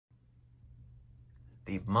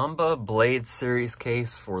The Mumba Blade Series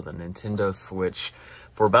case for the Nintendo Switch.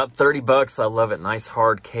 For about 30 bucks, I love it. Nice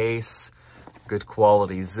hard case, good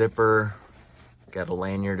quality zipper. Got a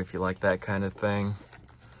lanyard if you like that kind of thing.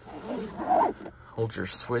 Hold your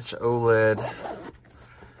Switch OLED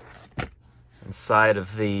inside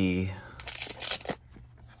of the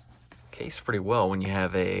case pretty well when you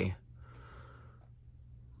have a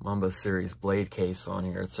Mumba Series blade case on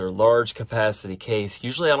here. It's their large capacity case.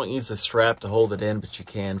 Usually I don't use the strap to hold it in, but you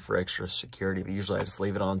can for extra security. But usually I just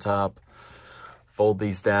leave it on top, fold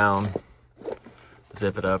these down,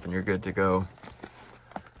 zip it up, and you're good to go.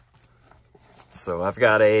 So I've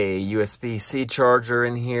got a USB-C charger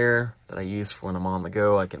in here that I use for when I'm on the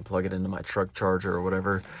go. I can plug it into my truck charger or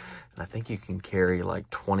whatever. And I think you can carry like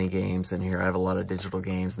 20 games in here. I have a lot of digital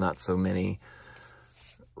games, not so many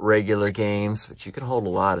regular games, but you can hold a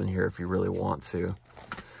lot in here if you really want to.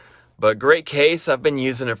 But great case. I've been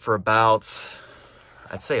using it for about,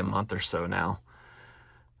 I'd say, a month or so now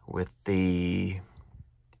with the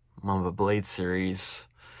Mumba Blade Series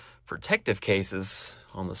protective cases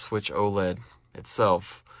on the Switch OLED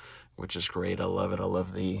itself, which is great. I love it. I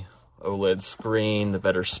love the OLED screen, the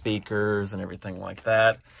better speakers, and everything like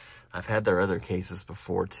that. I've had their other cases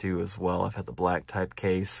before too as well. I've had the black type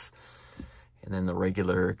case and then the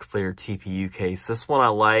regular clear TPU case. This one I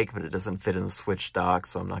like, but it doesn't fit in the Switch dock,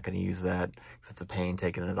 so I'm not going to use that because it's a pain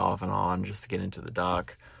taking it off and on just to get into the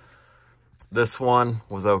dock. This one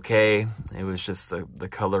was okay. It was just the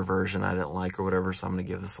color version I didn't like or whatever, so I'm going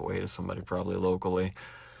to give this away to somebody probably locally.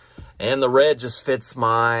 And the red just fits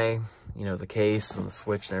my, the case and the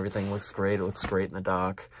Switch and everything looks great. It looks great in the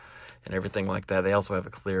dock and everything like that. They also have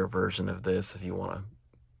a clear version of this if you want to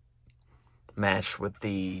match with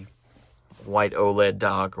the white OLED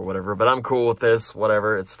dock or whatever. But I'm cool with this,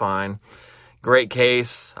 whatever, it's fine. Great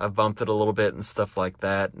case. I've bumped it a little bit and stuff like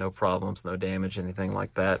that. No problems, no damage, anything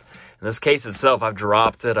like that. And this case itself, I've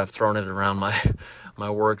dropped it. I've thrown it around my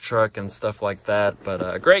work truck and stuff like that.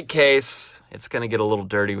 But great case. It's going to get a little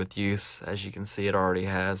dirty with use. As you can see, it already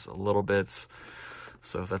has a little bit.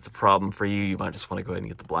 So if that's a problem for you, you might just want to go ahead and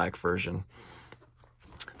get the black version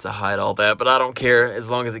to hide all that. But I don't care. As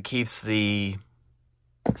long as it keeps the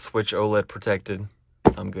Switch OLED protected,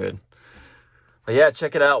 I'm good. But yeah,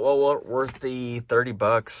 check it out. Well, worth the 30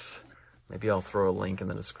 bucks. Maybe I'll throw a link in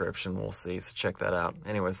the description. We'll see. So check that out.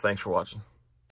 Anyways, thanks for watching.